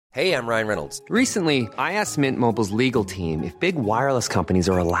Hey, I'm Ryan Reynolds. Recently, I asked Mint Mobile's legal team if big wireless companies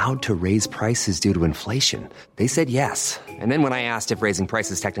are allowed to raise prices due to inflation. They said yes. And then when I asked if raising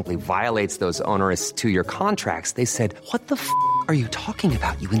prices technically violates those onerous two-year contracts, they said, "What the f*** are you talking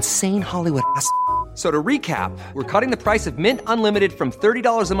about, you insane Hollywood ass?" So to recap, we're cutting the price of Mint Unlimited from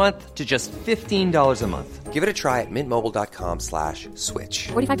 $30 a month to just $15 a month. Give it a try at mintmobile.com/switch.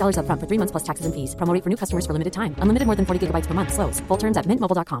 $45 up front for 3 months plus taxes and fees. Promo rate for new customers for limited time. Unlimited more than 40 gigabytes per month. Slows full terms at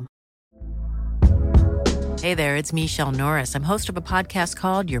mintmobile.com. Hey there, it's Michelle Norris. I'm host of a podcast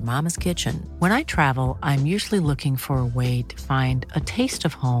called Your Mama's Kitchen. When I travel, I'm usually looking for a way to find a taste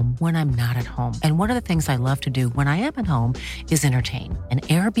of home when I'm not at home. And one of the things I love to do when I am at home is entertain. And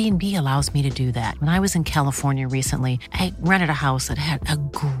Airbnb allows me to do that. When I was in California recently, I rented a house that had a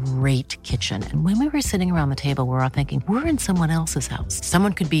great kitchen. And when we were sitting around the table, we were all thinking, we're in someone else's house.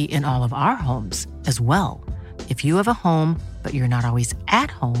 Someone could be in all of our homes as well. If you have a home, but you're not always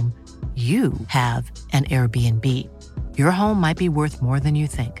at home, you have an Airbnb. Your home might be worth more than you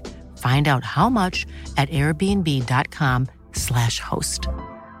think. Find out how much at airbnb.com/host.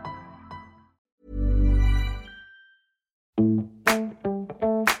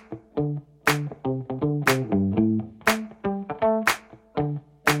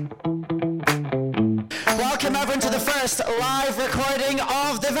 Welcome everyone to the first live recording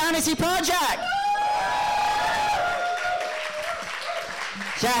of the Vanity Project.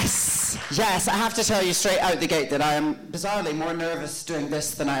 Yes, I have to tell you straight out the gate that I am bizarrely more nervous doing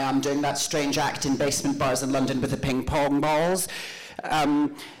this than I am doing that strange act in basement bars in London with the ping pong balls.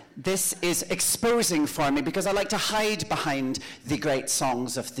 This is exposing for me because I like to hide behind the great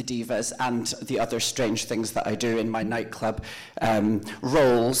songs of the divas and the other strange things that I do in my nightclub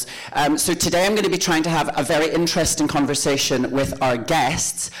roles. So today I'm going to be trying to have a very interesting conversation with our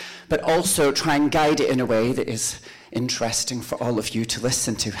guests, but also try and guide it in a way that is interesting for all of you to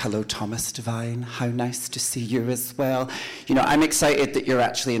listen to. Hello, Thomas Devine. How nice to see you as well. You know, I'm excited that you're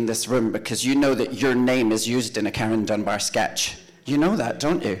actually in this room because you know that your name is used in a Karen Dunbar sketch. You know that,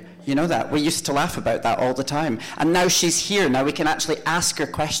 don't you? You know that. We used to laugh about that all the time. And now she's here. Now we can actually ask her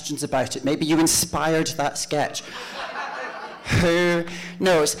questions about it. Maybe you inspired that sketch. Who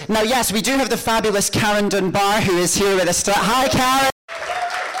knows? Now, yes, we do have the fabulous Karen Dunbar who is here with us. Hi, Karen.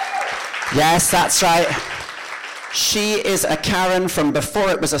 Yes, that's right. She is a Karen from before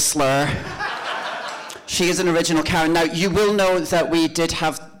it was a slur. She is an original Karen. Now, you will know that we did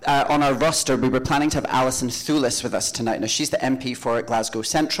have on our roster, we were planning to have Alison Thulis with us tonight. Now, she's the MP for Glasgow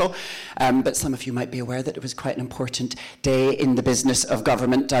Central, but some of you might be aware that it was quite an important day in the business of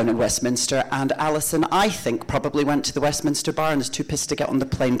government down in Westminster, and Alison, I think, probably went to the Westminster bar and is too pissed to get on the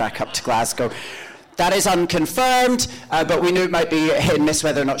plane back up to Glasgow. That is unconfirmed, but we knew it might be hit and miss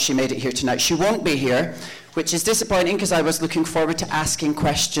whether or not she made it here tonight. She won't be here, which is disappointing because I was looking forward to asking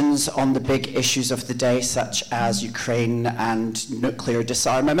questions on the big issues of the day, such as Ukraine and nuclear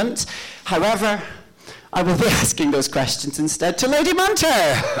disarmament. However, I will be asking those questions instead to Lady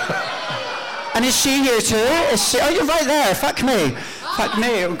Munter. And is she here too? Is she? Oh, you're right there. Fuck me. Fuck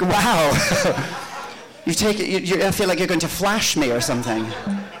me. Wow. You take it. I feel like you're going to flash me or something.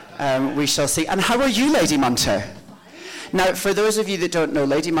 We shall see. And how are you, Lady Munter? Now, for those of you that don't know,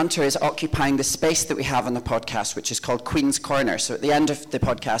 Lady Munter is occupying the space that we have on the podcast, which is called Queen's Corner. So at the end of the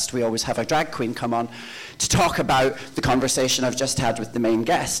podcast, we always have a drag queen come on to talk about the conversation I've just had with the main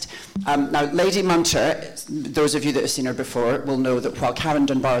guest. Now, Lady Munter, those of you that have seen her before will know that while Karen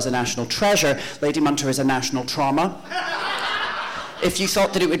Dunbar is a national treasure, Lady Munter is a national trauma. If you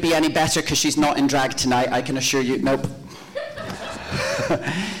thought that it would be any better because she's not in drag tonight, I can assure you, nope.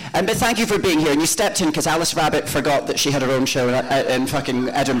 But thank you for being here. And you stepped in because Alice Rabbit forgot that she had her own show in fucking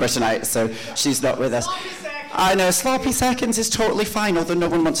Edinburgh tonight, so she's not with us. I know, sloppy seconds is totally fine, although no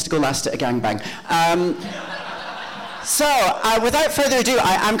one wants to go last at a gangbang. So, without further ado,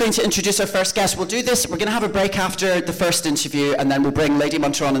 I am going to introduce our first guest. We'll do this, we're going to have a break after the first interview, and then we'll bring Lady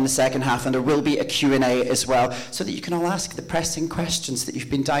Munter on in the second half, and there will be a Q&A as well, so that you can all ask the pressing questions that you've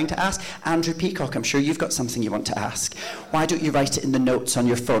been dying to ask. Andrew Peacock, I'm sure you've got something you want to ask. Why don't you write it in the notes on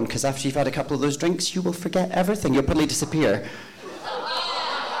your phone, because after you've had a couple of those drinks, you will forget everything. You'll probably disappear.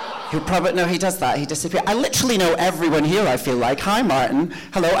 He'll probably, no, he does that, he disappears. I literally know everyone here, I feel like. Hi, Martin.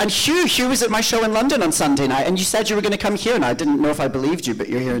 Hello. And Hugh was at my show in London on Sunday night, and you said you were going to come here, and I didn't know if I believed you, but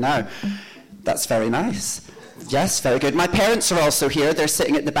you're here now. That's very nice. Yes, very good. My parents are also here. They're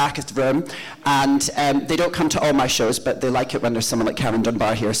sitting at the back of the room, and they don't come to all my shows, but they like it when there's someone like Karen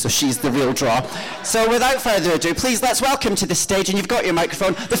Dunbar here, so she's the real draw. So without further ado, please let's welcome to the stage, and you've got your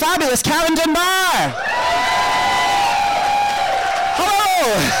microphone, the fabulous Karen Dunbar! Hello!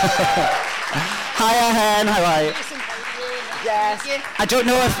 Hiya, Hen, how are you? Yes. I don't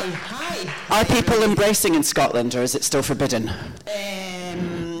know if... Are people embracing in Scotland, or is it still forbidden?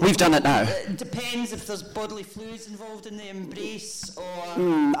 We've done it now. It depends if there's bodily fluids involved in the embrace,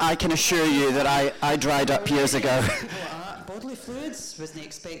 or... I can assure you that I dried up years ago. Bodily fluids? Wasn't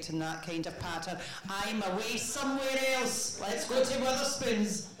expecting that kind of pattern. I'm away somewhere else. Let's go to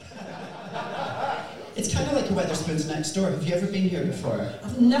Wetherspoons. It's kind of like a Wetherspoons next door. Have you ever been here before?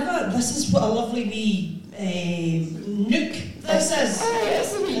 I've never. This is what a lovely wee nook this is.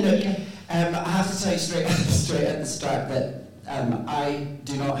 It's a wee nook. I have to tell you straight at the start that I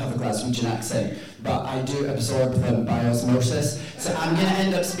do not have a Glaswegian accent, but I do absorb them by osmosis. So I'm going to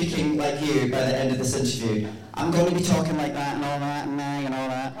end up speaking like you by the end of this interview. I'm going to be talking like that and all that and all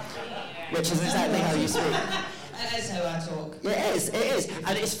that, which is exactly how you speak. It is how I talk. Yeah, it is.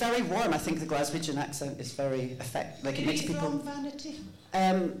 And it's very warm. I think the Glaswegian accent is very it makes people... from Vanity?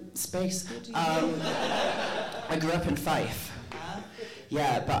 Space. I grew up in Fife.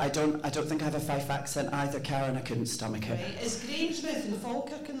 Yeah, but I don't think I have a Fife accent either, Karen. I couldn't stomach it. Right. Is Grangemouth and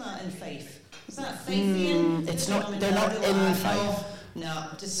Falkirk and that in Fife? Is that Fifeian? It's not. They're not in Fife. No,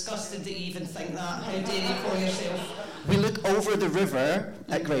 disgusted that you even think that. How dare you call yourself? We look over the river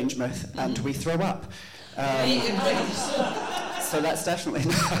at Grangemouth and we throw up. So that's definitely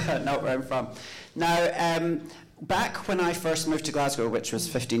not where I'm from. Now, back when I first moved to Glasgow, which was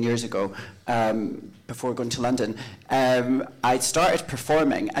 15 years ago, before going to London, I started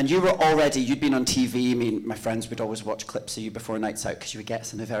performing, and you'd been on TV. I mean, my friends would always watch clips of you before nights out because you would get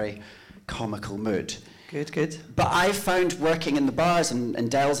us in a very comical mood. Good. But I found working in the bars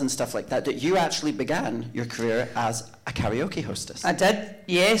and Dells and stuff like that you actually began your career as a karaoke hostess. I did,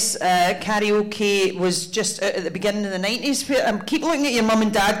 yes. Karaoke was just at the beginning of the 90s. I keep looking at your mum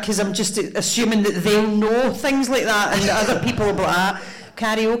and dad because I'm just assuming that they'll know things like that, and other people will be like,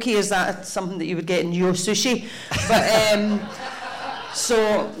 karaoke, is that something that you would get in Yo Sushi? But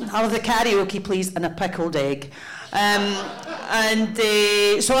so I'll have the karaoke, please, and a pickled egg. So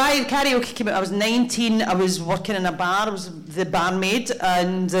karaoke came out, I was 19, I was working in a bar, I was the barmaid,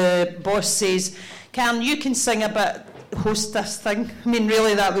 and the boss says, Karen, you can sing a bit, host this thing. I mean,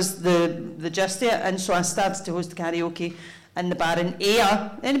 really, that was the gist of it, and so I started to host the karaoke in the bar in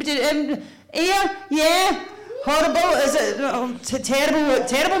Ayr. Anybody, Ayr? Yeah? Horrible, is it?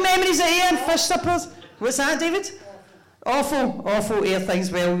 Terrible memories of Ayr and fish suppers. What's that, David? Awful Ayr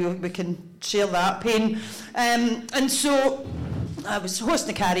things. Well, we can share that pain. And so I was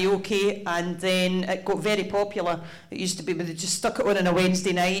hosting karaoke, and then it got very popular. It used to be where they just stuck it on a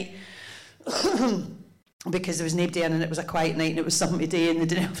Wednesday night because there was nobody in and it was a quiet night and it was something to do, and they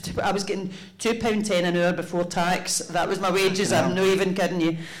didn't have to. I was getting £2.10 an hour before tax. That was my wages. I'm not even kidding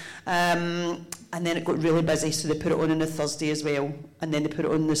you. And then it got really busy, so they put it on a Thursday as well, and then they put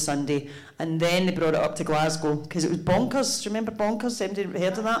it on the Sunday, and then they brought it up to Glasgow because it was Bonkers. Do you remember Bonkers? Anybody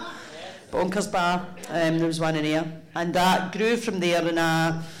heard of that? Bonkers Bar. There was one in here, and that grew from there, and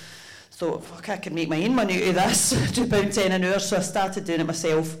I thought, fuck, I can make my own money out of this. £2.10 an hour, so I started doing it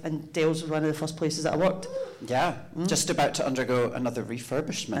myself, and Dells was one of the first places that I worked. Yeah, just about to undergo another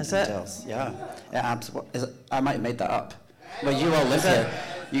refurbishment. Is in it? Dells. Yeah, absolutely. I might have made that up. Well, you all live here.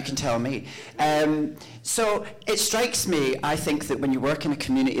 You can tell me. So it strikes me, I think, that when you work in a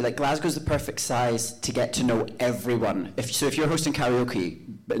community, like Glasgow's the perfect size to get to know everyone. If you're hosting karaoke,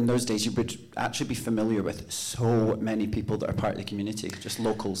 but in those days you would actually be familiar with so many people that are part of the community, just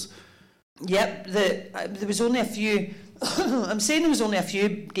locals. Yep, there was only a few. I'm saying there was only a few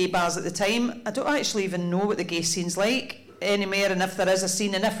gay bars at the time. I don't actually even know what the gay scene's like anymore, and if there is a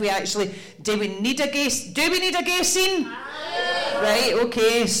scene, and if we actually do we need a gay scene? Right,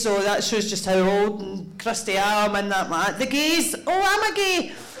 okay, so that shows just how old and crusty I am and that. The gays, I'm a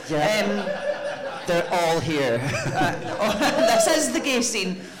gay. Yeah. They're all here. This is the gay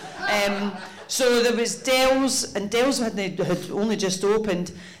scene. So there was Dells, and Dells had only just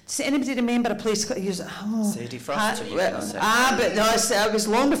opened. Does anybody remember a place called... Sadie Frost. But no, it was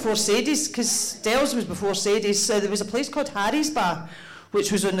long before Sadie's, because Dells was before Sadie's. So there was a place called Harry's Bar,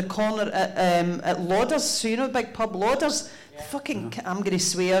 which was on the corner at Lauders. So you know the big pub Lauders? I'm going to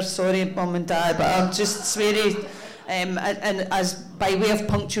swear, sorry Mum and Dad, but I'm just swearing, and as by way of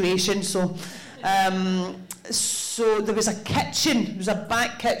punctuation. So there was a kitchen, there was a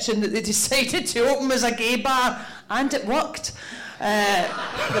back kitchen that they decided to open as a gay bar, and it worked.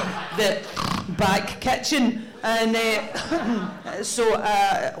 The back kitchen, and so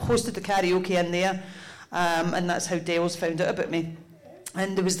I hosted the karaoke in there, and that's how Dells found out about me.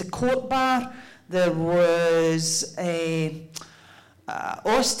 And there was the Court Bar. There was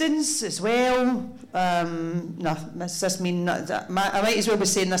Austin's as well. I might as well be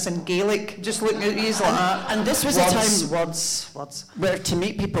saying this in Gaelic, just looking at these like that. And this was words, a time words. where to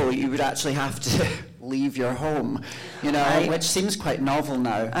meet people you would actually have to leave your home, which seems quite novel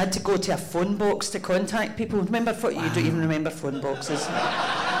now. I had to go to a phone box to contact people. Remember, you don't even remember phone boxes.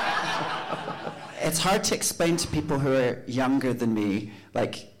 It's hard to explain to people who are younger than me,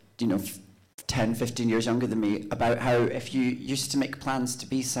 10, 15 years younger than me, about how if you used to make plans to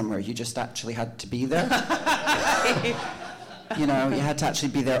be somewhere, you just actually had to be there. You had to actually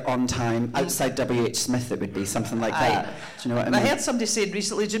be there on time. Outside W.H. Smith, it would be something like that. Do you know what I mean? I heard somebody say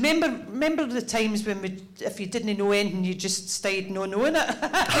recently, do you remember the times when if you didn't know anything, you just stayed not knowing it?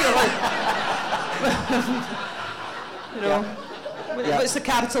 What's the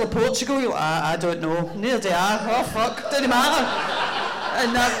capital of Portugal? You're like, I don't know. Neither do I. Oh, fuck, doesn't matter.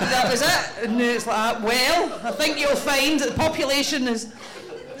 And that was it. And it's like, well, I think you'll find that the population is...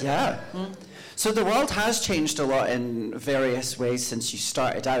 Yeah. So the world has changed a lot in various ways since you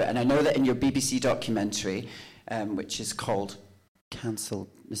started out. And I know that in your BBC documentary, which is called Cancel...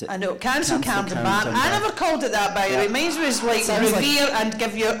 Is it? I know, Cancel Dunbar. I never called it that, by the way. Mine was revere and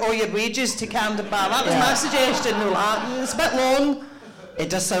give all your wages to Dunbar. That was my suggestion. It's a bit long. It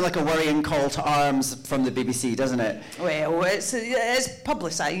does sound like a worrying call to arms from the BBC, doesn't it? Well, it's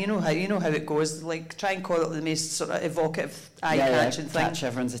publicised. You know how it goes. Try and call it the most sort of evocative, eye-catching thing. Catch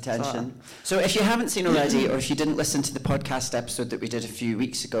everyone's attention. So if you haven't seen already, or if you didn't listen to the podcast episode that we did a few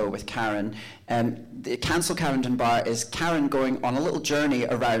weeks ago with Karen, the Cancel Karen Dunbar is Karen going on a little journey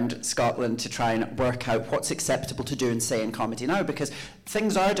around Scotland to try and work out what's acceptable to do and say in comedy now, because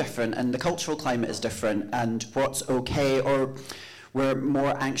things are different and the cultural climate is different, and what's okay, or we're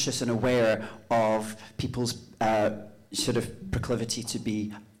more anxious and aware of people's sort of proclivity to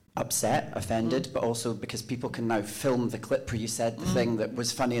be upset, offended, but also because people can now film the clip where you said the thing that was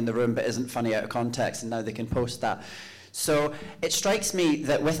funny in the room but isn't funny out of context, and now they can post that. So it strikes me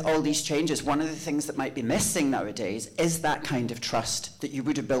that with all these changes, one of the things that might be missing nowadays is that kind of trust that you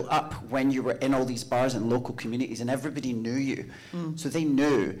would have built up when you were in all these bars and local communities and everybody knew you. So they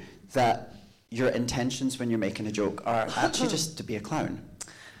knew that your intentions when you're making a joke are actually just to be a clown.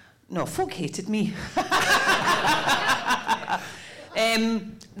 No, folk hated me.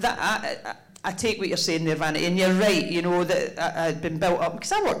 I take what you're saying there, Vanity, and you're right, that I had been built up,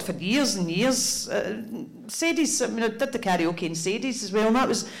 because I worked for years and years. Sadie's, I did the karaoke in Sadie's as well, and that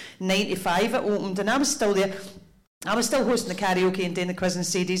was 95 it opened, and I was still there. I was still hosting the karaoke and doing the quiz in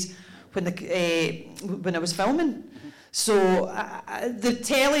Sadie's when I was filming. So the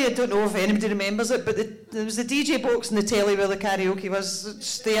telly, I don't know if anybody remembers it, but there was the DJ box in the telly where the karaoke was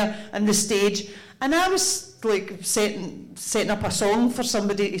just there, and the stage, and I was setting up a song for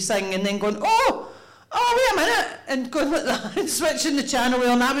somebody to sing, and then going, oh wait a minute, and going like that, and switching the channel,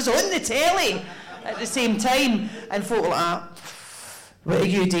 and I was on the telly at the same time, and folk were like that. What are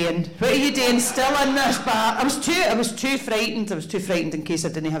you doing? What are you doing still in this bar? I was too frightened. I was too frightened in case I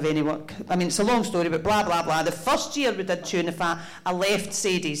didn't have any work. I mean, it's a long story, but blah, blah, blah. The first year we did Tune If I left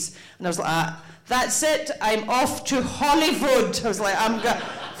Sadie's, and I was like, that's it, I'm off to Hollywood. I was like,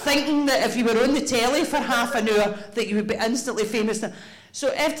 thinking that if you were on the telly for half an hour, that you would be instantly famous.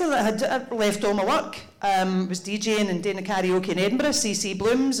 So after that, I left all my work. Was DJing and doing the karaoke in Edinburgh, CC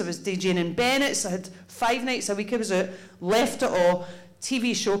Blooms. I was DJing in Bennett's. I had 5 nights a week I was out, left it all.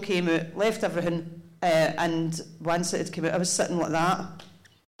 TV show came out, left everything, and once it had come out, I was sitting like that.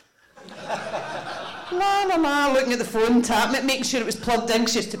 La la la, looking at the phone, tapping it, making sure it was plugged in,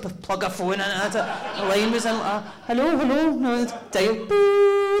 because she used to plug her phone in, and the line was in, hello, no,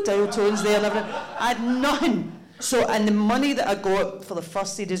 dial tones there and everything. I had nothing. So, and the money that I got for the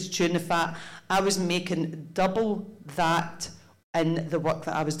first series of Tune the Fat, I was making double that in the work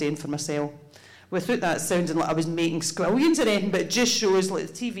that I was doing for myself. Without that sounding like I was making squillions or anything, but it just shows the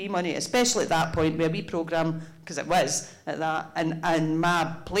TV money, especially at that point where we programme, because it was at that, and my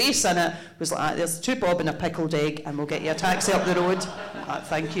place in it was like, there's 2 bob and a pickled egg, and we'll get you a taxi up the road.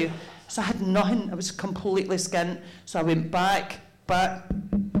 Thank you. So I had nothing. I was completely skint. So I went back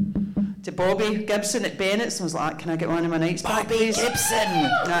to Bobby Gibson at Bennett's and was like, can I get one of my nights back, please? Bobby Gibson!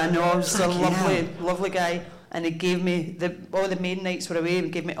 I know, he was a lovely guy. And he gave me, all the main nights were away,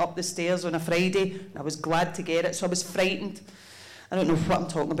 and gave me up the stairs on a Friday. And I was glad to get it, so I was frightened. I don't know what I'm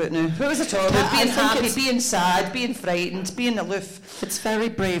talking about now. What was I talking about? Being happy, being sad, being frightened, being aloof. It's very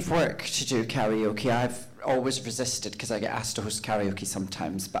brave work to do karaoke. I've always resisted, because I get asked to host karaoke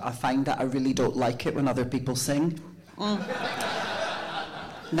sometimes, but I find that I really don't like it when other people sing.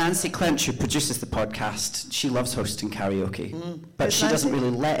 Nancy Clench, who produces the podcast, she loves hosting karaoke, but she doesn't really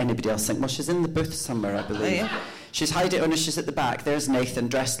let anybody else sing. Well, she's in the booth somewhere, I believe. She's Heidi Ona, she's at the back. There's Nathan,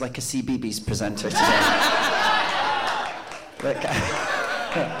 dressed like a CBeebies presenter today. Look.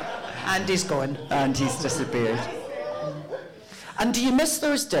 And he's gone. And he's disappeared. And do you miss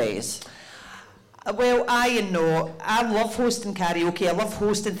those days? Well, I know. I love hosting karaoke. I love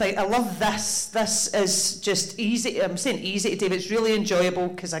hosting things. I love this. This is just easy. I'm saying easy to do, but it's really enjoyable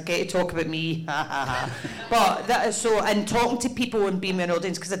because I get to talk about me. But that is so, and talking to people and being an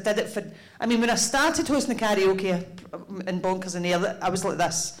audience, because I did it for, I mean, when I started hosting the karaoke in Bonkers in Air, I was like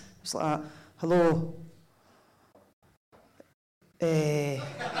this. I was like, hello. We're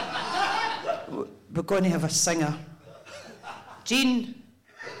going to have a singer. Jean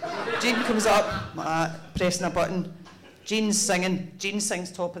comes up, pressing a button. Jean's singing. Jean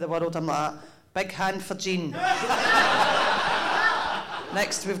sings Top of the World. I'm like, big hand for Jean.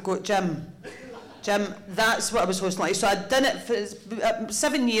 Next we've got Jim. Jim, that's what I was hosting like. So I'd done it for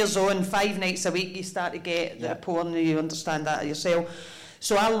 7 years on, 5 nights a week. You start to get the rapport and you understand that yourself.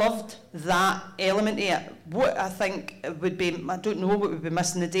 So I loved that element of it. What I think would be, I don't know what would be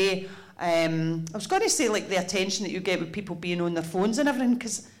missing today. I was going to say like the attention that you get with people being on their phones and everything,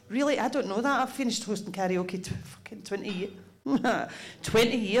 because really I don't know that. I finished hosting karaoke fucking 20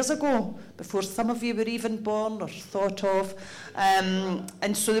 years ago, before some of you were even born or thought of.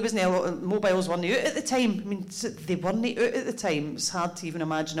 And so there wasn't a lot of mobiles weren't out at the time. I mean, they weren't out at the time. It's hard to even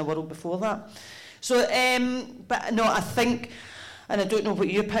imagine a world before that. So, but no, I think, and I don't know what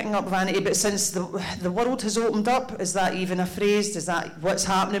you're picking up, Vanity, but since the world has opened up, is that even a phrase? Is that what's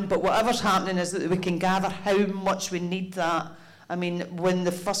happening? But whatever's happening is that we can gather how much we need that. I mean, when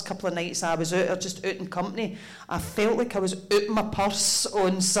the first couple of nights I was out, or just out in company, I felt like I was out my purse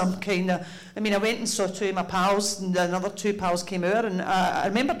on some kind of... I mean, I went and saw 2 of my pals, and another 2 pals came out, and I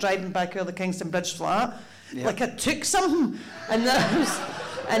remember driving back over the Kingston Bridge flat, like I took something, and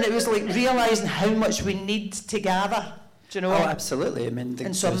it was like realising how much we need to gather. Do you know? Oh, absolutely. I mean,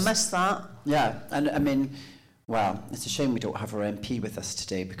 and so I missed that. Yeah, and I mean, well, it's a shame we don't have our MP with us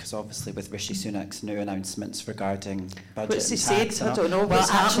today, because obviously with Rishi Sunak's new announcements regarding budget What's he and tax said? I don't know. Well, what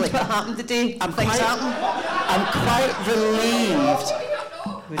happened today? I'm quite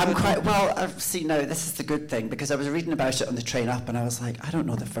relieved. See, no, this is the good thing, because I was reading about it on the train up, and I was like, I don't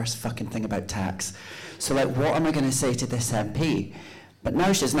know the first fucking thing about tax. So, like, what am I going to say to this MP? But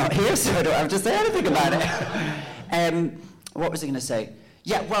now she's not here, so I don't have to say anything about it. What was I going to say?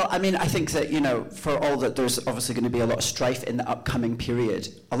 Yeah, well, I mean, I think that, you know, for all that there's obviously going to be a lot of strife in the upcoming period,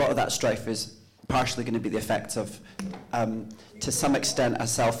 a lot of that strife is partially going to be the effects of, to some extent, a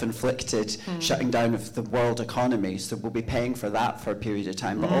self-inflicted shutting down of the world economy. So we'll be paying for that for a period of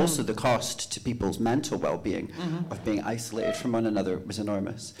time, but also the cost to people's mental well-being of being isolated from one another was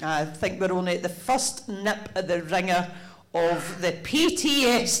enormous. I think we're only at the first nip of the ringer of the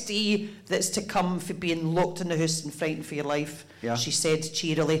PTSD that's to come for being locked in the house and frightened for your life, she said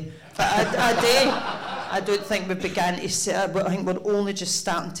cheerily. But I don't think we began to see, I think we're only just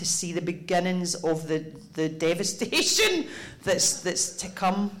starting to see the beginnings of the devastation that's to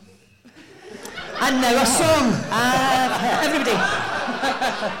come. And now a song. Everybody.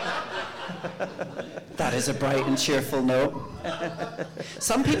 That is a bright and cheerful note.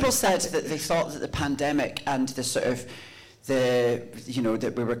 Some people said that they thought that the pandemic and the sort of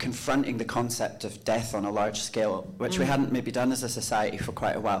that we were confronting the concept of death on a large scale, which we hadn't maybe done as a society for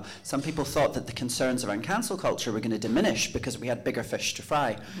quite a while. Some people thought that the concerns around cancel culture were going to diminish because we had bigger fish to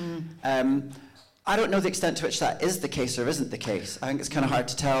fry. I don't know the extent to which that is the case or isn't the case. I think it's kind of hard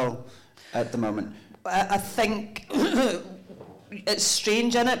to tell at the moment. I think it's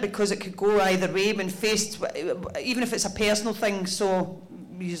strange, in it, because it could go either way when faced, even if it's a personal thing. So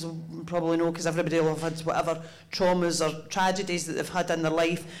you probably know, because everybody will have had whatever traumas or tragedies that they've had in their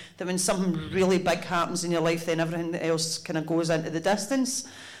life, that when something really big happens in your life, then everything else kind of goes into the distance.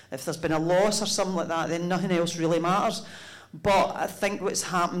 If there's been a loss or something like that, then nothing else really matters. But I think what's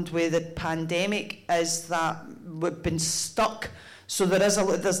happened with the pandemic is that we've been stuck. So there's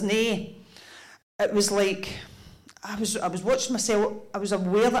no. It was like I was watching myself. I was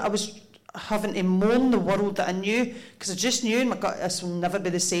aware that I was having to mourn the world that I knew, because I just knew in my gut this will never be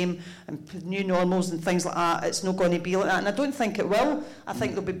the same, and new normals and things like that, it's not going to be like that, and I don't think it will. I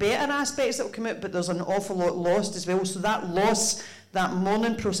think there'll be better aspects that will come out, but there's an awful lot lost as well. So that loss, that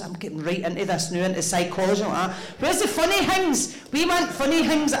mourning process, I'm getting right into this now, into psychology like that. Where's the funny things? We want funny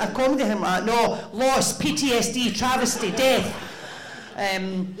things at a comedy thing like that. No, loss, PTSD, travesty, death.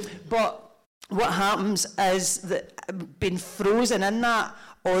 But what happens is that being frozen in that,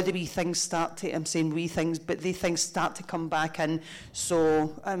 all the wee things start to, I'm saying wee things, but the things start to come back in.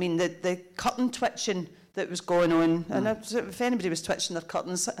 So, I mean, the curtain twitching that was going on, and if anybody was twitching their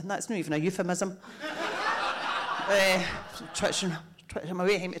curtains, and that's not even a euphemism. twitching my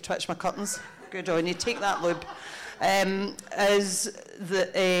way home to twitch my curtains. Good on you, take that lube. Is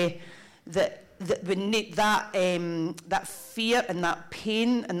that we need that fear and that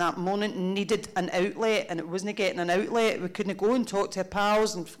pain and that moment needed an outlet, and it wasn't getting an outlet. We couldn't go and talk to our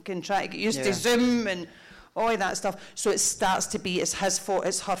pals and fucking try to get used to Zoom and all that stuff. So it starts to be, it's his fault,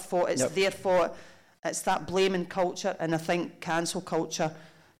 it's her fault, it's their fault. It's that blaming culture, and I think cancel culture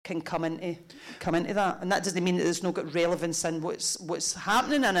can come into that. And that doesn't mean that there's no got relevance in what's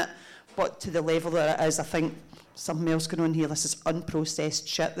happening in it, but to the level that it is, I think something else going on here. This is unprocessed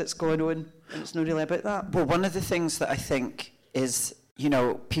shit that's going on, and it's not really about that. Well, one of the things that I think is,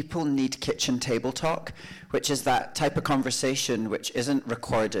 people need kitchen table talk, which is that type of conversation which isn't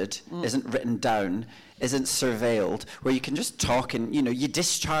recorded, isn't written down, isn't surveilled, where you can just talk and, you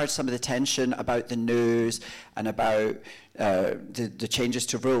discharge some of the tension about the news and about the changes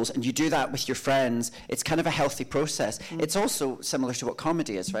to rules, and you do that with your friends. It's kind of a healthy process. It's also similar to what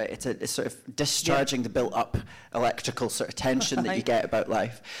comedy is, right? It's sort of discharging the built-up electrical sort of tension that you get about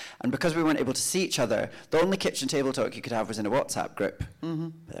life. And because we weren't able to see each other, the only kitchen table talk you could have was in a WhatsApp group.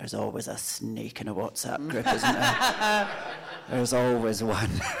 But there's always a snake in a WhatsApp group, isn't there? There's always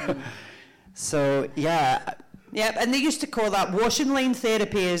one. So, yeah. Yeah, and they used to call that washing line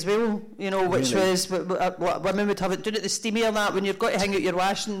therapy as well, which was, women would have it doing it the steamy and that, when you've got to hang out your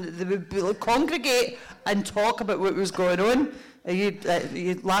washing, they would congregate and talk about what was going on. Are you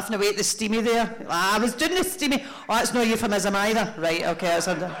laughing away at the steamy there? I was doing the steamy. Oh, that's no euphemism either. Right, okay, that's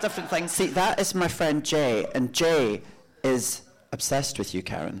a different thing. See, that is my friend Jay, and Jay is obsessed with you,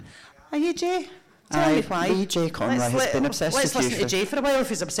 Karen. Are you, Jay? Tell me why. Jay Conroy has been obsessed with you. Let's listen to Jay for a while if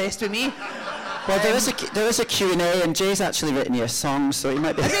he's obsessed with me. Well, there is a Q&A, and Jay's actually written you a song, so he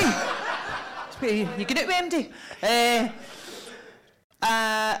might be... You get it with MD?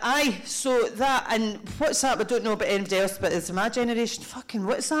 So that, and WhatsApp, I don't know about anybody else, but it's my generation, fucking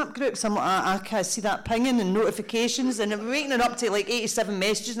WhatsApp groups, I can't see that pinging and notifications, and I'm waking up to like 87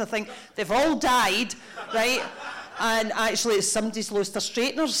 messages, and I think they've all died, right? And actually somebody's lost their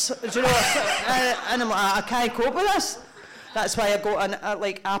straighteners, do you know? And I'm like, I can't cope with this. That's why I got an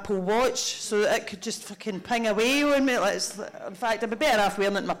Apple Watch, so that it could just fucking ping away on me. In fact, I'd be better off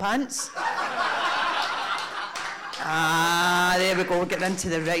wearing it in my pants. There we go, we're getting into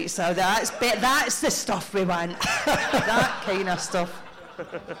the right side. That's the stuff we want. That kind of stuff.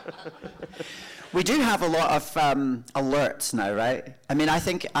 We do have a lot of alerts now, right? I mean, I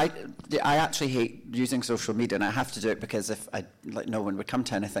think I actually hate using social media, and I have to do it because no one would come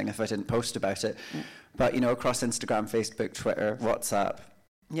to anything if I didn't post about it. But across Instagram, Facebook, Twitter, WhatsApp,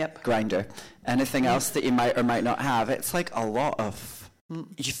 Grindr, anything else that you might or might not have, it's like a lot of.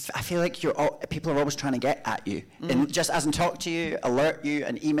 I feel like people are always trying to get at you, and just as in talk to you, alert you,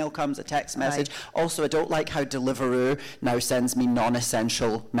 an email comes, a text message. Right. Also, I don't like how Deliveroo now sends me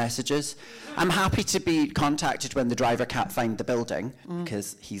non-essential messages. I'm happy to be contacted when the driver can't find the building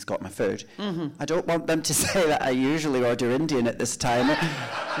because he's got my food. I don't want them to say that I usually order Indian at this time.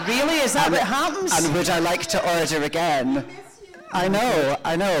 Really? Is that what happens? And would I like to order again? I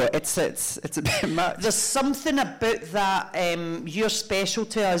know. It's a bit much. There's something about that you're special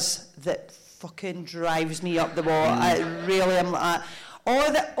to us that fucking drives me up the wall. I really am.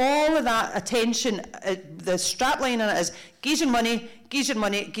 All of that attention, the strapline in it is geez your money,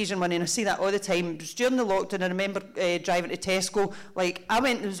 and I see that all the time. Just during the lockdown, I remember driving to Tesco.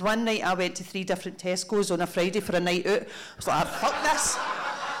 There was one night I went to 3 different Tesco's on a Friday for a night out. I was like, fuck this.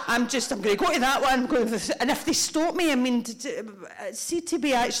 I'm going to go to that one. And if they stop me, I mean, to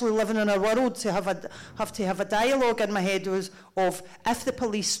be actually living in a world, to have a dialogue in my head of if the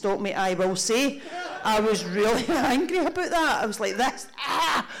police stop me, I will say. I was really angry about that. I was like, this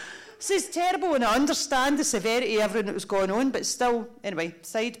is terrible, and I understand the severity of everything that was going on, but still, anyway,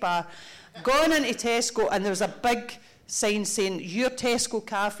 sidebar. Going into Tesco, and there was a big sign saying, your Tesco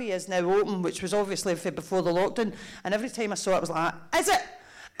cafe is now open, which was obviously before the lockdown, and every time I saw it, I was like, is it?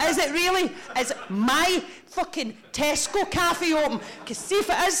 Is it really? Is my fucking Tesco cafe open? Because see if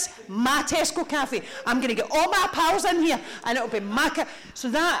it is my Tesco cafe, I'm going to get all my pals in here and it'll be my So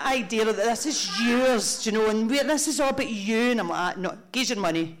that idea that this is yours, you know, and this is all about you, and I'm like, no, geez your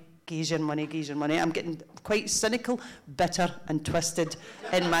money. I'm getting quite cynical, bitter and twisted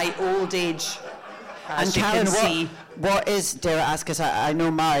in my old age. And Karen, what is, dare I ask, because I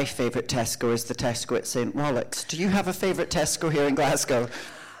know my favourite Tesco is the Tesco at St Wallach's. Do you have a favourite Tesco here in Glasgow?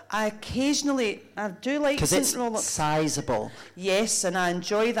 I do like St Wallach's. Because it's sizable. Yes, and I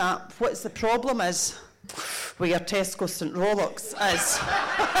enjoy that. What's the problem is, with your Tesco St Wallach's is...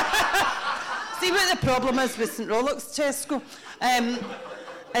 See what the problem is with St Wallach's Tesco?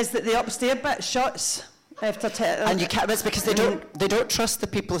 Is that the upstairs bit shuts. And you can't. It's because they don't trust the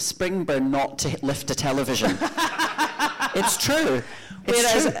people of Springburn not to lift a television. It's true.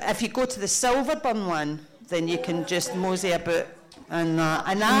 Whereas if you go to the Silverburn one, then you can just mosey about. And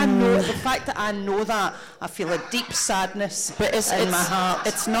I know the fact that I know that, I feel a deep sadness in my heart.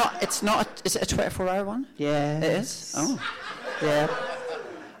 It's not. Is it a 24-hour one? Yeah, it is. Oh, yeah.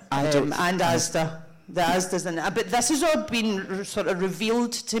 And Asda. The Asda's in it. But this has all been sort of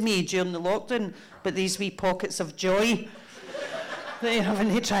revealed to me during the lockdown. But these wee pockets of joy that you're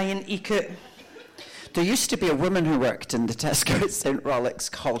having to try and eke out. There used to be a woman who worked in the Tesco at St. Rollick's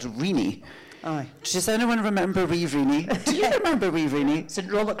called Reenie. Aye. Does anyone remember wee Reenie? Do you remember wee Reenie?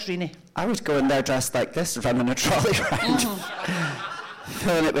 St. Rollick's Reenie. I would go in there dressed like this, running a trolley around,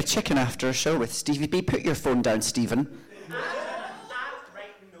 filling it with chicken after a show with Stevie B. Put your phone down, Stephen.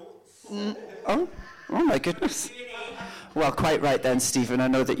 Oh my goodness. Well, quite right then, Stephen. I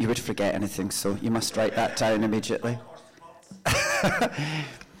know that you would forget anything, so you must write that down immediately.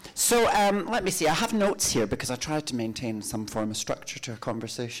 So let me see. I have notes here because I tried to maintain some form of structure to a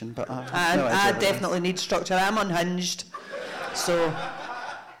conversation, but I definitely need structure. I'm unhinged. So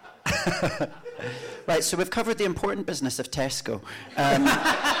right. So we've covered the important business of Tesco.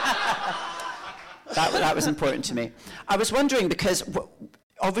 That was important to me. I was wondering because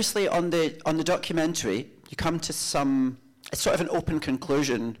obviously on the documentary you come to some. It's sort of an open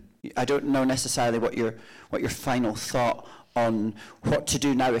conclusion. I don't know necessarily what your final thought on what to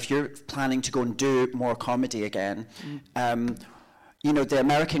do now if you're planning to go and do more comedy again. The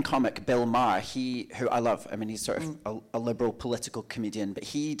American comic Bill Maher, who I love, I mean, he's sort of a liberal political comedian, but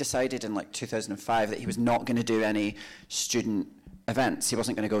he decided in 2005 that he was not going to do any student events. He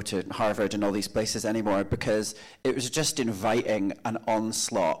wasn't going to go to Harvard and all these places anymore because it was just inviting an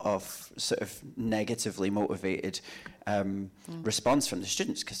onslaught of sort of negatively motivated response from the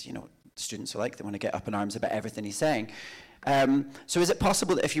students because, students are like, they want to get up in arms about everything he's saying. So is it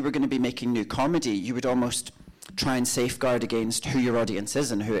possible that if you were going to be making new comedy, you would almost try and safeguard against who your audience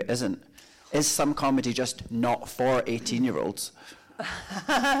is and who it isn't? Is some comedy just not for 18-year-olds?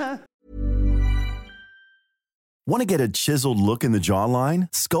 Want to get a chiseled look in the jawline?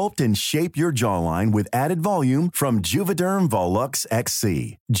 Sculpt and shape your jawline with added volume from Juvederm Volux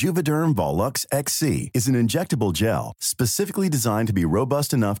XC. Juvederm Volux XC is an injectable gel specifically designed to be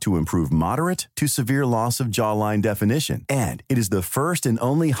robust enough to improve moderate to severe loss of jawline definition. And it is the first and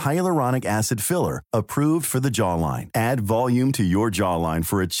only hyaluronic acid filler approved for the jawline. Add volume to your jawline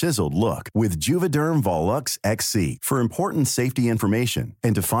for a chiseled look with Juvederm Volux XC. For important safety information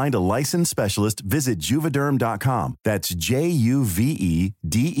and to find a licensed specialist, visit juvederm.com. That's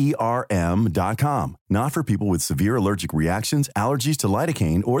JUVEDERM.com. Not for people with severe allergic reactions, allergies to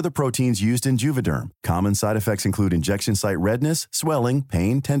lidocaine, or the proteins used in Juvederm. Common side effects include injection site redness, swelling,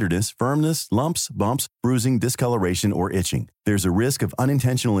 pain, tenderness, firmness, lumps, bumps, bruising, discoloration, or itching. There's a risk of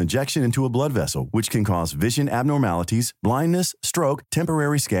unintentional injection into a blood vessel, which can cause vision abnormalities, blindness, stroke,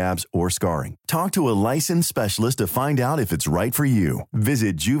 temporary scabs, or scarring. Talk to a licensed specialist to find out if it's right for you.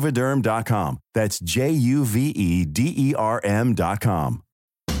 Visit Juvederm.com. That's JUVEDERM.com.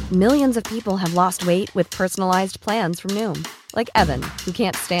 Millions of people have lost weight with personalized plans from Noom. Like Evan, who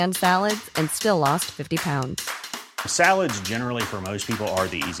can't stand salads and still lost 50 pounds. Salads generally for most people are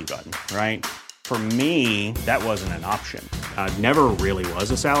the easy button, right? For me, that wasn't an option. I never really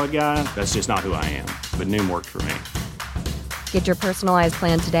was a salad guy. That's just not who I am. But Noom worked for me. Get your personalized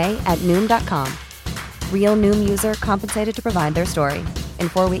plan today at Noom.com. Real Noom user compensated to provide their story. In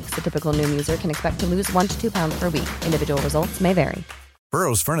 4 weeks, the typical Noom user can expect to lose 1 to 2 pounds per week. Individual results may vary.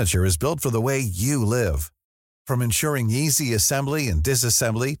 Burrow's furniture is built for the way you live. From ensuring easy assembly and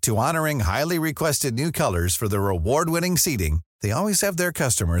disassembly to honoring highly requested new colors for their award-winning seating, they always have their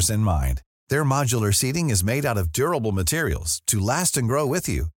customers in mind. Their modular seating is made out of durable materials to last and grow with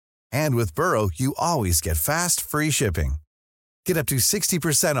you. And with Burrow, you always get fast, free shipping. Get up to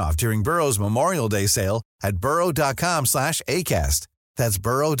 60% off during Burrow's Memorial Day sale at burrow.com/ACAST. That's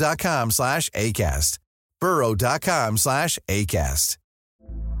burrow.com/ACAST. burrow.com/ACAST.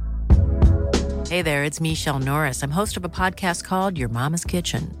 Hey there, it's Michelle Norris. I'm host of a podcast called Your Mama's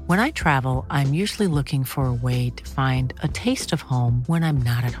Kitchen. When I travel, I'm usually looking for a way to find a taste of home when I'm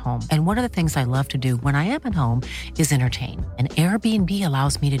not at home. And one of the things I love to do when I am at home is entertain. And Airbnb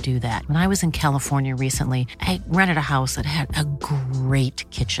allows me to do that. When I was in California recently, I rented a house that had a great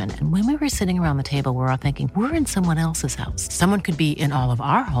kitchen. And when we were sitting around the table, we're all thinking, we're in someone else's house. Someone could be in all of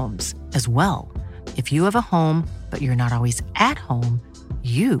our homes as well. If you have a home, but you're not always at home,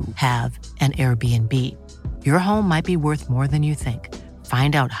 you have an Airbnb. Your home might be worth more than you think.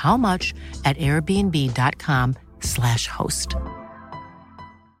 Find out how much at airbnb.com/host.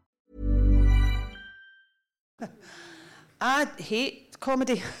 I hate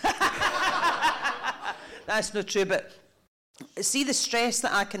comedy. That's not true, but see the stress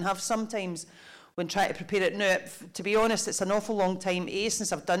that I can have sometimes when trying to prepare it. Now, to be honest, it's an awful long time,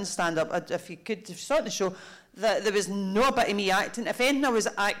 since I've done stand-up. If you saw the show, that there was no bit of me acting. If anything, I was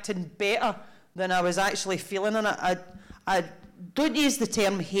acting better than I was actually feeling in it. I don't use the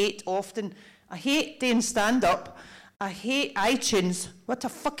term hate often. I hate doing stand-up. I hate iTunes. What a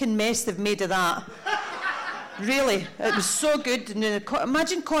fucking mess they've made of that. Really, it was so good.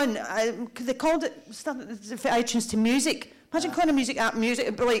 Imagine calling, they called it iTunes to music. Imagine calling a music app music.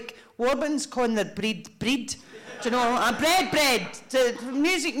 It'd be like Warburton's calling their breed. Do you know, bread.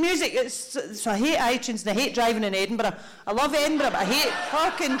 Music. So I hate iTunes and I hate driving in Edinburgh. I love Edinburgh, but I hate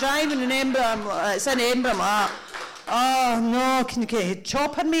fucking driving in Edinburgh. It's in Edinburgh, I'm like, oh no, can you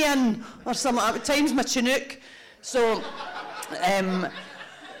chopper me in or something? At times my Chinook. So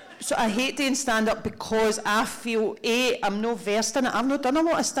I hate doing stand-up because I feel, I'm not versed in it. I've not done a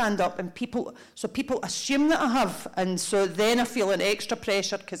lot of stand-up, and people assume that I have, and so then I feel an extra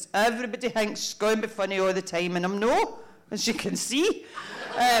pressure because everybody thinks it's going to be funny all the time, and I'm not, as you can see.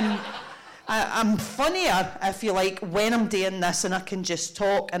 I'm funnier, I feel like, when I'm doing this and I can just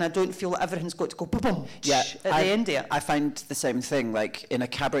talk and I don't feel that everything's got to go boom at the end of it. I find the same thing. Like in a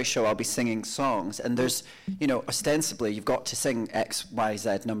cabaret show, I'll be singing songs, and there's, ostensibly you've got to sing X, Y,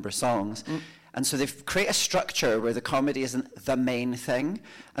 Z number of songs. And so they've created a structure where the comedy isn't the main thing.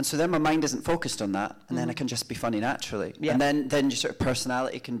 And so then my mind isn't focused on that, and then I can just be funny naturally. Yeah. And then your sort of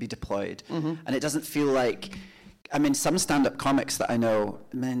personality can be deployed. And it doesn't feel like, some stand-up comics that I know,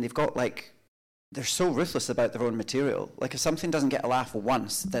 they've got they're so ruthless about their own material. Like if something doesn't get a laugh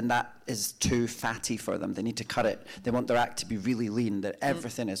once, then that is too fatty for them. They need to cut it. They want their act to be really lean, that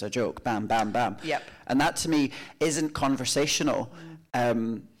everything is a joke. Bam, bam, bam. Yep. And that to me isn't conversational.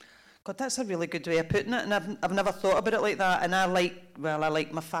 God, that's a really good way of putting it, and I've never thought about it like that. And I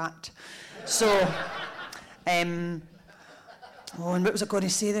like my fat. So, and what was I going to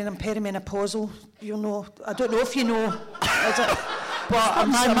say then? I'm perimenopausal. I don't know if you know. But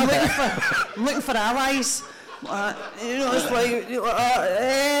I'm looking for allies. It's like,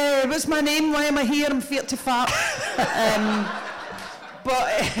 what's my name? Why am I here? I'm 35.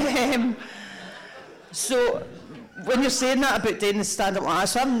 So when you're saying that about doing the stand-up like that,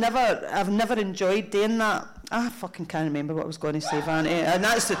 so I've never enjoyed doing that. I fucking can't remember what I was going to say, Vanity. And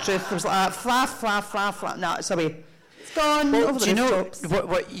that's the truth. It was like fla. No, it's away. It's gone. Well, do you know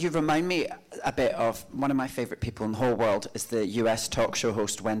what you remind me a bit of? One of my favourite people in the whole world is the US talk show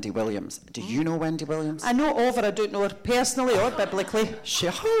host Wendy Williams. Do you know Wendy Williams? I know of her. I don't know her personally or biblically.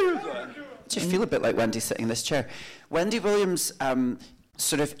 Do you feel a bit like Wendy sitting in this chair? Wendy Williams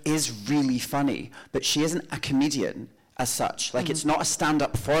sort of is really funny, but she isn't a comedian as such. Like it's not a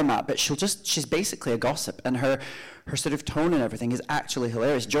stand-up format, but she's basically a gossip, and her sort of tone and everything is actually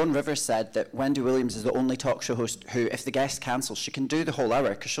hilarious. Joan Rivers said that Wendy Williams is the only talk show host who, if the guest cancels, she can do the whole hour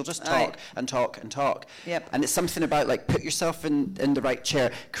because she'll just talk and talk and talk. Yep. And it's something about like put yourself in the right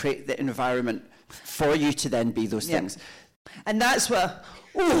chair, create the environment for you to then be those things. And that's what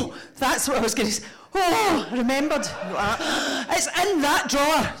I was going to say. I remembered. It's in that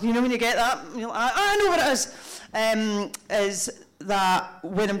drawer. You know when you get that? You're like, I know what it is. Is that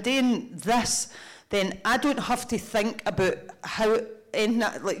when I'm doing this, then I don't have to think about how,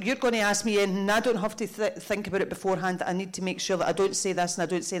 like you're going to ask me, and I don't have to think about it beforehand. I need to make sure that I don't say this and I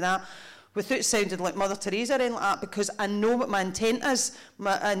don't say that without sounding like Mother Teresa or anything like that, because I know what my intent is.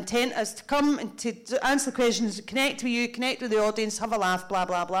 My intent is to come and to answer the questions, connect with you, connect with the audience, have a laugh, blah,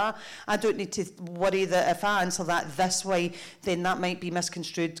 blah, blah. I don't need to worry that if I answer that this way, then that might be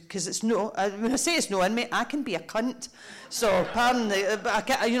misconstrued, because it's no, when I say it's no in me, I can be a cunt. So, pardon,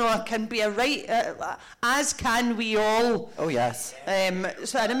 I can be a right, as can we all. Oh, yes.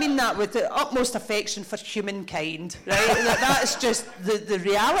 So, and I mean that with the utmost affection for humankind, right? That's just the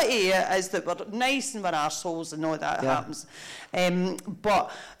reality is that we're nice and we're arseholes and all that happens.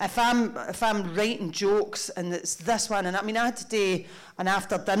 But if I'm writing jokes and it's this one, and I mean I had to do an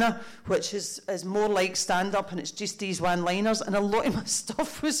after dinner which is more like stand-up, and it's just these one-liners, and a lot of my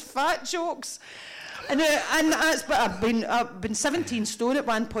stuff was fat jokes. And that's, but I've been 17 stone at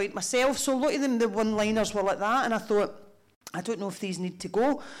one point myself, so a lot of them, the one-liners were like that, and I thought, I don't know if these need to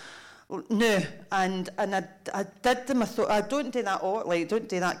go. No, and I did them. I thought, I don't do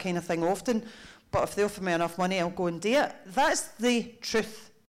that kind of thing often, but if they offer me enough money, I'll go and do it. That's the truth.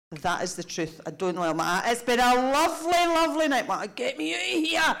 That is the truth. I don't know. It's been a lovely, lovely night. Get me out of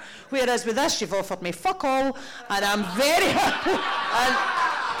here. Whereas with this, you've offered me fuck all, and I'm very happy.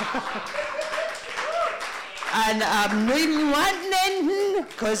 And I'm not even wanting anything.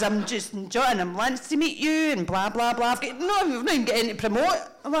 because I'm just enjoying. I'm wanting to meet you and blah blah blah. We've not even got anything to promote.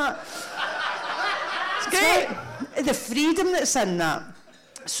 I'm like, it's great. The freedom that's in that.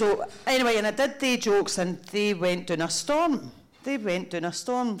 So anyway, and I did the jokes, and they went down a storm. The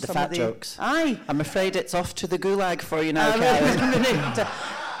fat jokes. Aye. I'm afraid it's off to the gulag for you now, Karen.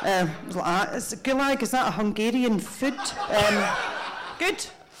 Is gulag, is that a Hungarian food? Good.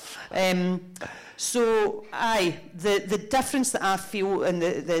 So, the difference that I feel and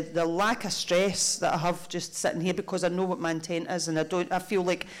the lack of stress that I have just sitting here, because I know what my intent is, and I feel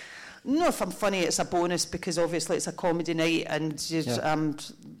like, no, if I'm funny, it's a bonus, because obviously it's a comedy night, and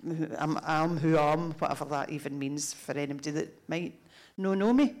I'm who I am, whatever that even means for anybody that might not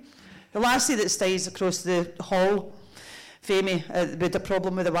know me. The lassie that stays across the hall, Famey, with a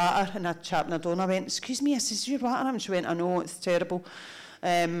problem with the water, and a chap in a door, and I went, excuse me, I says, your water? And she went, I know, it's terrible.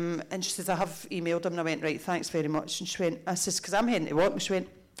 And she says, I have emailed him. And I went, right, thanks very much. And she went, I says, because I'm heading to work. And she went,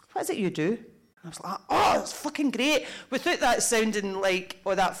 what is it you do? And I was like, oh, it's fucking great. Without that sounding like,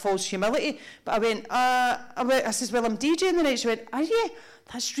 that false humility. But I went, I says, well, I'm DJing the night. She went, are you?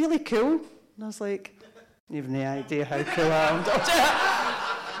 That's really cool. And I was like, you have no idea how cool I am.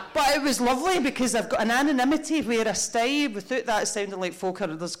 But it was lovely, because I've got an anonymity where I stay without that sounding like folk, or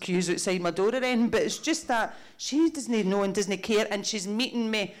there's queues outside my door or anything. But it's just that she doesn't know and doesn't care, and she's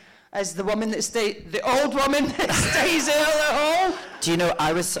meeting me as the woman that the old woman that stays out of the hall. Do you know,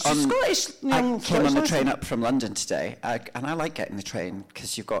 I was on... Scottish, I came on the train up from London today, and I like getting the train,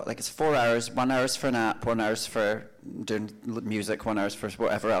 because you've got, it's 4 hours, 1 hour for a nap, 1 hour for doing music, 1 hour for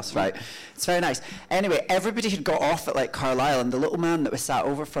whatever else, right? It's very nice. Anyway, everybody had got off at, Carlisle, and the little man that was sat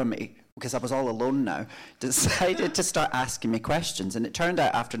over from me, because I was all alone now, decided to start asking me questions, and it turned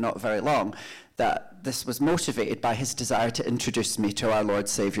out, after not very long, that this was motivated by his desire to introduce me to our Lord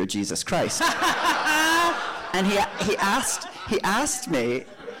Saviour Jesus Christ. And he asked me,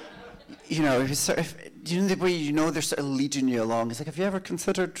 he was sort of, the way they're sort of leading you along. He's like, have you ever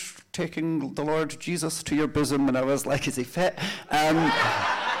considered taking the Lord Jesus to your bosom? And I was like, is he fit? And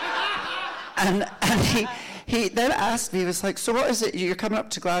he then asked me, he was like, so what is it, you're coming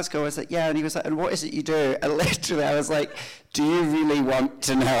up to Glasgow? I was like, yeah. And he was like, and what is it you do? And literally I was like, do you really want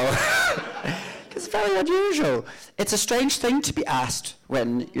to know? It's very unusual. It's a strange thing to be asked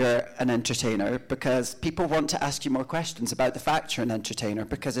when you're an entertainer, because people want to ask you more questions about the fact you're an entertainer,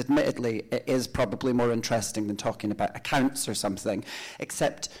 because admittedly it is probably more interesting than talking about accounts or something,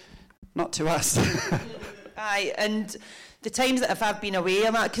 except not to us. Aye, and the times that if I've been away,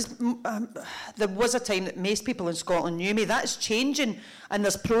 because there was a time that most people in Scotland knew me. That's changing, and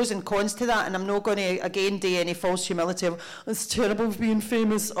there's pros and cons to that, and I'm not going to, again, do any false humility of, it's terrible being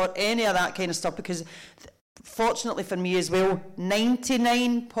famous, or any of that kind of stuff, because fortunately for me as well,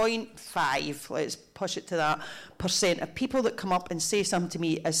 99.5, let's push it to that, % of people that come up and say something to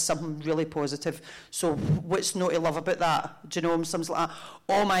me is something really positive. So what's not to love about that? Do you know, someone's like,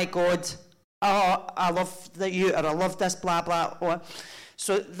 oh my God, oh, I love you, or I love this, blah, blah. Or,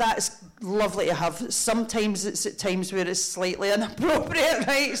 so that's lovely to have. Sometimes it's at times where it's slightly inappropriate,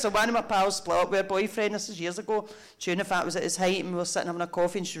 right? So one of my pals split up with her boyfriend, this is years ago. Tuna Fat was at his height, and we were sitting having a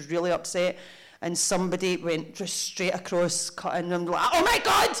coffee, and she was really upset. And somebody went just straight across, cutting them, like, oh my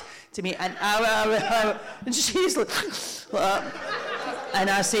God, to me. And and she's like that. And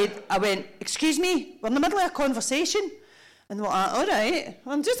I went, excuse me, we're in the middle of a conversation. And they were like, all right,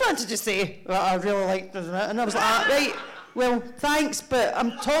 I just wanted to say what I really liked. And I was like, right, well, thanks, but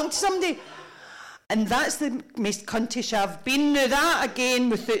I'm talking to somebody. And that's the most cuntish I've been. Now that, again,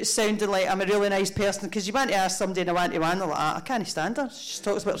 without sounding like I'm a really nice person, because you want to ask somebody in a one-to-one, they're like, I can't stand her. She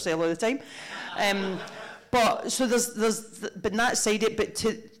talks about herself all the time. But, so there's been that side of it, but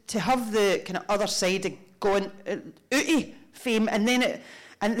to have the kind of other side of going outy fame, and then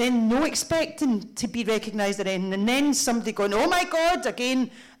no expecting to be recognised or anything, and then somebody going, oh my God,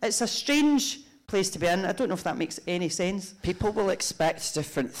 again, it's a strange place to be in. I don't know if that makes any sense. People will expect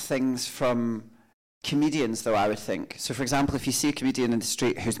different things from comedians, though, I would think. So, for example, if you see a comedian in the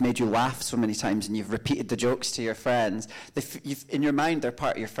street who's made you laugh so many times and you've repeated the jokes to your friends, in your mind, they're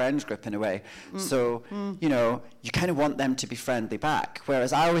part of your friends group in a way. So, you kind of want them to be friendly back.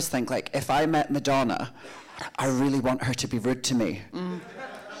 Whereas I always think, if I met Madonna, I really want her to be rude to me.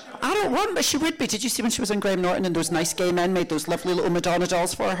 I don't want, but she would be. Did you see when she was in Graham Norton and those nice gay men made those lovely little Madonna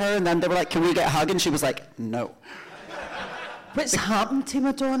dolls for her, and then they were like, can we get a hug? And she was like, no. What's happened to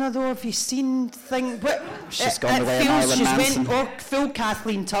Madonna, though? Have you seen things? She's gone the way of Marilyn Manson. She's went full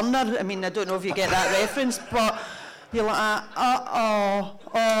Kathleen Turner. I mean, I don't know if you get that reference, but you're like,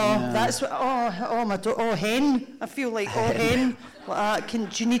 that's what, Madonna, hen. I feel like, hen. Do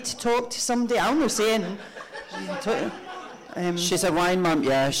you need to talk to somebody? I'm not saying. She's a wine mum,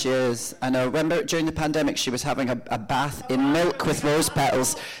 yeah, she is. I know. Remember during the pandemic, she was having a bath in milk with rose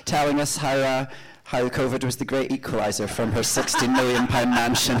petals, telling us how COVID was the great equaliser from her £16 million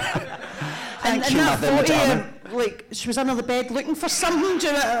mansion. Thank you, Mother Madonna. Like, she was under the bed looking for something, do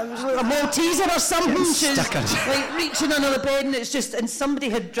you know, it was like a Malteser or something. She's like reaching under the bed, and it's just, and somebody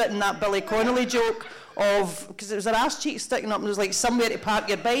had written that Billy Connolly joke of, because it was her ass cheek sticking up, and it was like somewhere to park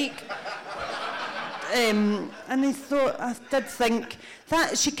your bike. And I thought, I did think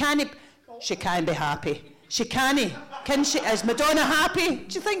that she can be happy. She can she? Is Madonna happy?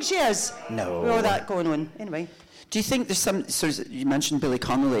 Do you think she is? No. With all that going on, anyway. Do you think there's some? So you mentioned Billy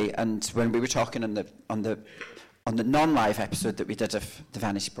Connolly, and when we were talking on the non-live episode that we did of the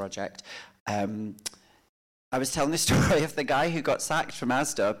Vanity Project, I was telling the story of the guy who got sacked from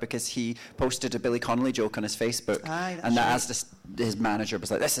Asda because he posted a Billy Connolly joke on his Facebook, and that Asda, his manager was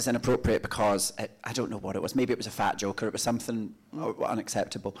like, "This is inappropriate because I don't know what it was. Maybe it was a fat joke or it was something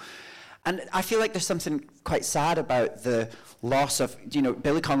unacceptable." And I feel like there's something quite sad about the loss of,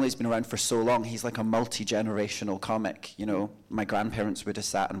 Billy Connolly's been around for so long. He's like a multi-generational comic. My grandparents would have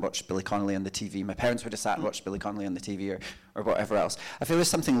sat and watched Billy Connolly on the TV. My parents would have sat and watched Billy Connolly on the TV or whatever else. I feel there's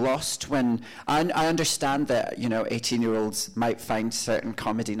something lost when, I understand that, 18-year-olds might find certain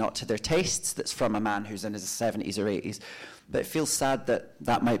comedy not to their tastes that's from a man who's in his 70s or 80s. But it feels sad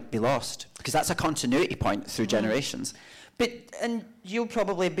that might be lost because that's a continuity point through generations. And you'll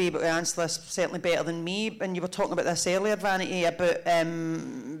probably be able to answer this certainly better than me, and you were talking about this earlier, Vanity, about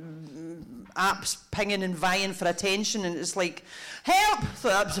apps pinging and vying for attention, and it's like, help! So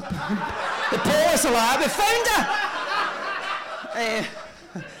that was the police are like, we found her!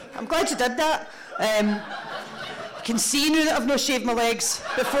 I'm glad you did that. You can see now that I've not shaved my legs.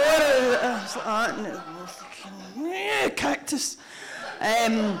 Before, it's like that, cactus.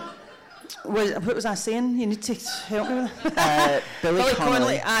 What was I saying? You need to help me with that. Billy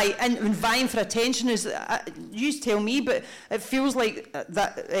Connolly. Aye, and vying for attention is, you tell me, but it feels like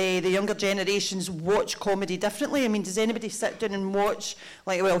that the younger generations watch comedy differently. I mean, does anybody sit down and watch,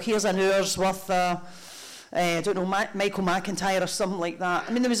 like, well, here's an hour's worth of, I don't know, Michael McIntyre or something like that?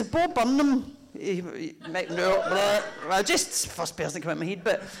 I mean, there was a Bob Burnham, just first person to come out my head,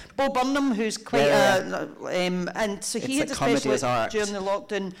 but Bob Burnham, who's quite and so he had especially during the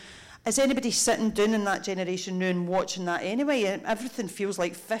lockdown. Is anybody sitting down in that generation now and watching that anyway? Everything feels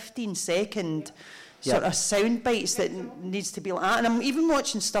like 15-second sort of sound bites that needs to be like that. And I'm even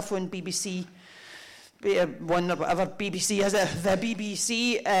watching stuff on BBC One or whatever BBC is, the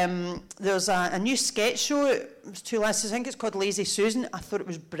BBC. There's a new sketch show. It was 2 lads. I think it's called Lazy Susan. I thought it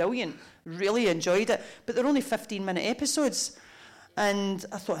was brilliant. Really enjoyed it. But they're only 15-minute episodes. And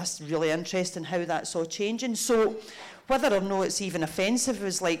I thought that's really interesting how that's all changing. So whether or not it's even offensive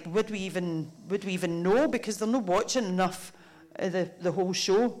is like, would we even know? Because they're not watching enough the whole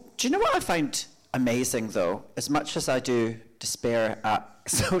show. Do you know what I find amazing though? As much as I do despair at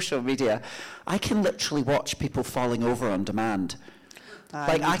social media, I can literally watch people falling over on demand.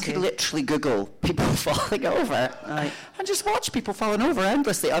 I could literally Google people falling over and just watch people falling over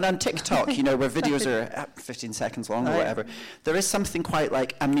endlessly. And on TikTok, where videos are 15 seconds long or whatever, there is something quite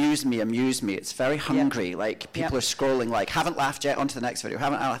like amuse me. It's very hungry. Like people are scrolling like, haven't laughed yet, on to the next video,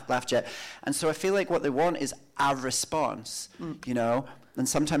 haven't laughed yet. And so I feel like what they want is a response, and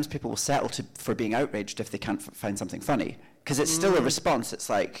sometimes people will settle for being outraged if they can't find something funny. Because it's still a response. It's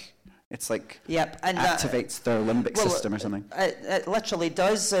like and activates their limbic system or something. It literally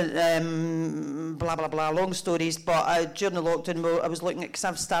does. Blah blah blah. Long stories, but during the lockdown, I was looking at, because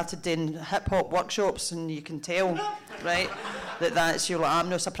I've started doing hip hop workshops, and you can tell, right, that's you're like, I'm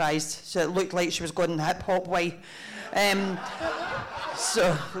not surprised. So it looked like she was going hip hop way.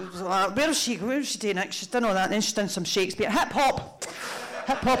 So where is she doing it? She's done all that, and then she's done some Shakespeare. Hip hop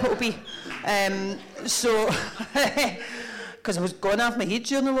it will be. So. Because I was going off my head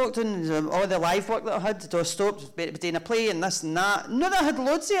during the lockdown, all the live work that I had, I stopped, doing a play and this and that. Not that I had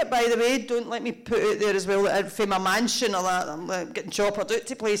loads of it, by the way, don't let me put it there as well, for my mansion or that, I'm getting choppered out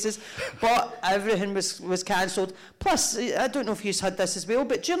to places, but everything was cancelled. Plus, I don't know if you've had this as well,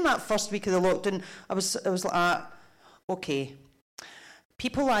 but during that first week of the lockdown, I was like, okay,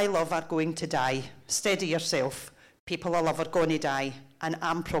 people I love are going to die, steady yourself. People I love are going to die, and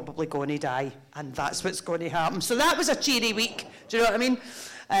I'm probably going to die, and that's what's going to happen. So that was a cheery week. Do you know what I mean?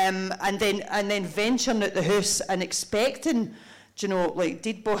 And then venturing out the house and expecting, like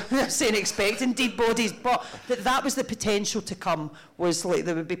dead bodies, saying expecting dead bodies, but that was the potential to come. Was like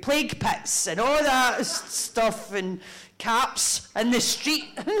there would be plague pits and all that stuff and caps in the street.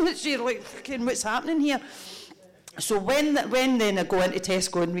 So you're like, fucking, what's happening here? So when then I go into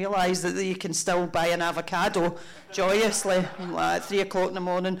Tesco and realise that you can still buy an avocado joyously at 3 o'clock in the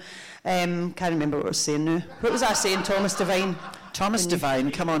morning, can't remember what I was saying now. What was I saying, Thomas Devine? Thomas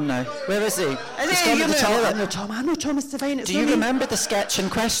Devine, come on now. Where is he? He's gone to the toilet. I know Thomas Devine. Do you remember the sketch in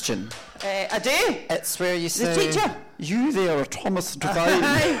question? I do. It's where you say... The teacher? You there, Thomas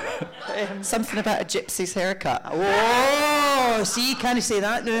Devine. Something about a gypsy's haircut. Oh, see, you can't say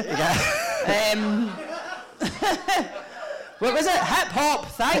that now. Yeah. What was it? Hip hop.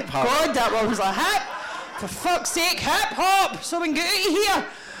 Thank God that one was like hip. For fuck's sake, hip hop. So we can get out of here.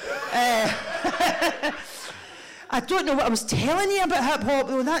 I don't know what I was telling you about hip hop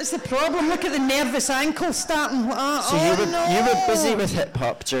though. That's the problem. Look at the nervous ankle starting. So you were busy with hip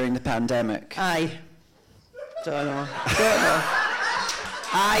hop during the pandemic. Aye. Don't know.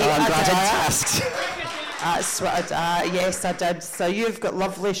 I'm glad I asked. That's what I did. Yes, I did. So you've got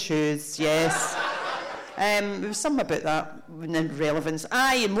lovely shoes. Yes. There was something about that in relevance.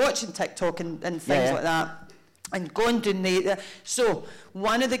 And watching TikTok and things like that, and going down the. So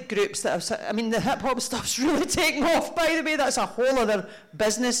one of the groups that the hip hop stuff's really taken off. By the way, that's a whole other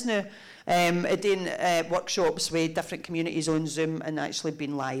business now. Doing workshops with different communities on Zoom and actually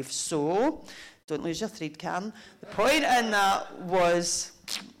being live. So don't lose your thread, Karen. The point in that was,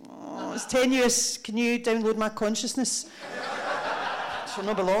 it's tenuous. Can you download my consciousness? Shall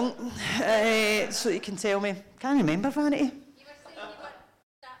not belong, so you can tell me. Can't remember, Vanity. You were saying you were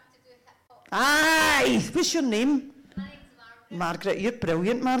starting to do hip-hop. Aye! What's your name? My name's Margaret. Margaret, you're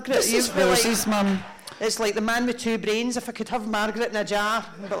brilliant, Margaret. This is Rosie's mum. It's like the man with two brains. If I could have Margaret in a jar.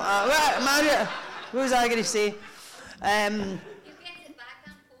 But Margaret, what was I going to say? You get it back,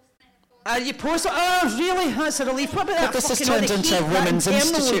 I'm posting it. You post it? Oh, really? That's a relief. What about that? This has turned into a Women's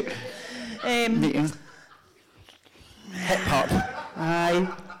Institute meeting. Hip-hop. Aye.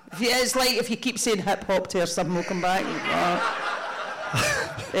 It's like if you keep saying hip-hop to her, something will come back.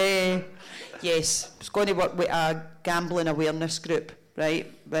 Yes, it's going to work with a gambling awareness group, right?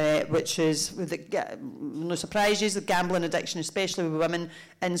 Which is, no surprises, the gambling addiction, especially with women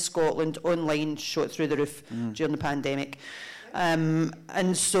in Scotland, online, shot through the roof during the pandemic.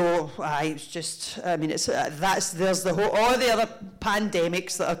 And so, it's just, there's the whole, all the other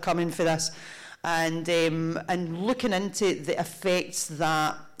pandemics that are coming for this. And looking into the effects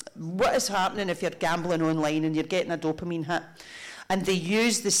that what is happening if you're gambling online and you're getting a dopamine hit, and they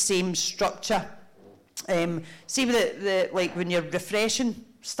use the same structure. See with the like when you're refreshing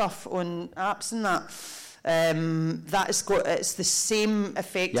stuff on apps and that it's the same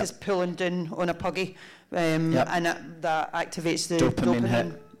effect as pulling down on a puggy, and that activates the dopamine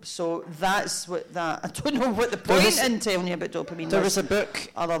hit. So that's what that. I don't know what the point in telling you about dopamine There was a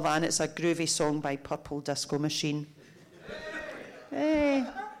book. Other than it's a groovy song by Purple Disco Machine.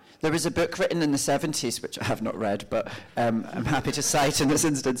 There was a book written in the 70s, which I have not read, but I'm happy to cite in this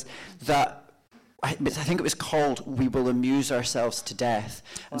instance, that I think it was called We Will Amuse Ourselves to Death.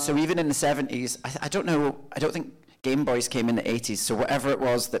 Wow. And so even in the 70s, I don't think Game Boys came in the 80s, so whatever it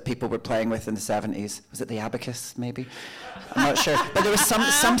was that people were playing with in the 70s, was it the abacus, maybe? I'm not sure. But there was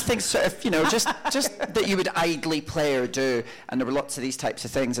something sort of, just that you would idly play or do, and there were lots of these types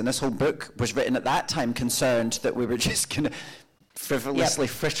of things, and this whole book was written at that time concerned that we were just going to frivolously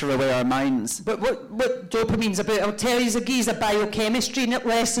fritter away our minds. But what dopamine's about, I'll tell you, Ziggy's a biochemistry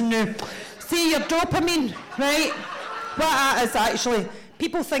lesson now. See, your dopamine, right? What that is actually...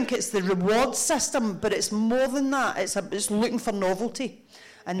 People think it's the reward system, but it's more than that. It's looking for novelty.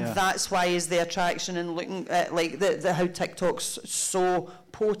 And that's why is the attraction and looking at like the how TikTok's so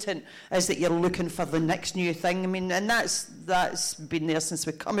potent is that you're looking for the next new thing. And that's been there since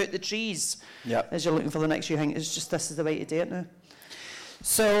we come out the trees. Yep. As you're looking for the next new thing. It's just this is the way to do it now.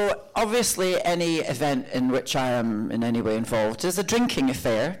 So, obviously, any event in which I am in any way involved is a drinking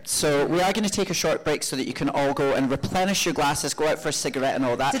affair. So, we are going to take a short break so that you can all go and replenish your glasses, go out for a cigarette and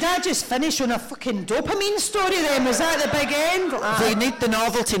all that. Did I just finish on a fucking dopamine story then? Was that the big end? They need the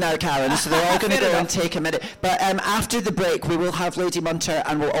novelty now, Karen, so they're all going to go and take a minute. But after the break, we will have Lady Munter,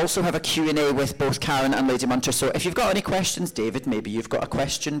 and we'll also have a Q&A with both Karen and Lady Munter. So, if you've got any questions, David, maybe you've got a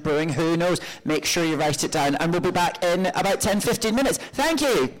question brewing, who knows? Make sure you write it down, and we'll be back in about 10-15 minutes. Thank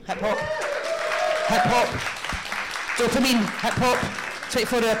you. Hip-hop. Hip-hop. Dopamine. Hip-hop.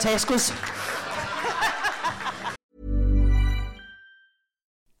 24-hour Tesco's.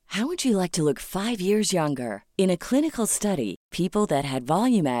 How would you like to look 5 years younger? In a clinical study, people that had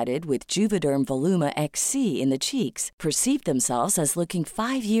volume added with Juvederm Voluma XC in the cheeks perceived themselves as looking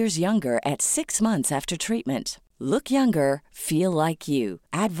 5 years younger at 6 months after treatment. Look younger, feel like you.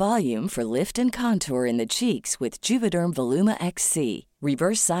 Add volume for lift and contour in the cheeks with Juvederm Voluma XC.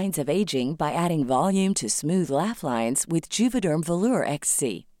 Reverse signs of aging by adding volume to smooth laugh lines with Juvederm Volure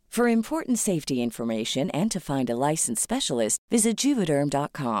XC. For important safety information and to find a licensed specialist, visit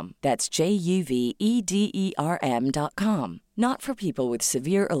Juvederm.com. That's JUVEDERM.com. Not for people with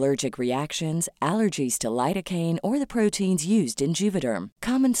severe allergic reactions, allergies to lidocaine, or the proteins used in Juvederm.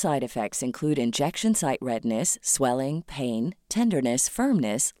 Common side effects include injection site redness, swelling, pain, tenderness,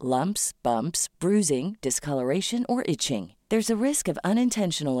 firmness, lumps, bumps, bruising, discoloration, or itching. There's a risk of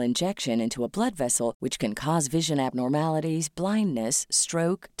unintentional injection into a blood vessel, which can cause vision abnormalities, blindness,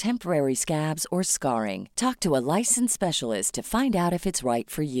 stroke, temporary scabs, or scarring. Talk to a licensed specialist to find out if it's right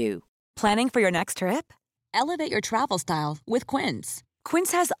for you. Planning for your next trip? Elevate your travel style with Quince.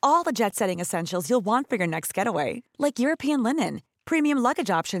 Quince has all the jet-setting essentials you'll want for your next getaway, like European linen, premium luggage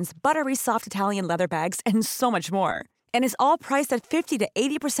options, buttery soft Italian leather bags, and so much more. And is all priced at 50 to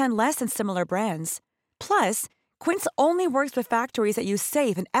 80% less than similar brands. Plus, Quince only works with factories that use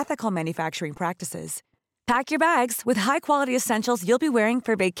safe and ethical manufacturing practices. Pack your bags with high-quality essentials you'll be wearing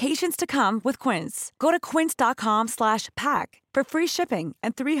for vacations to come with Quince. Go to quince.com/pack for free shipping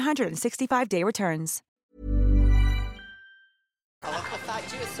and 365-day returns. I love the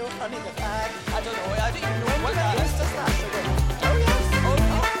fact you, it's so funny, the fact. I don't know, I don't even know what that is. Does that?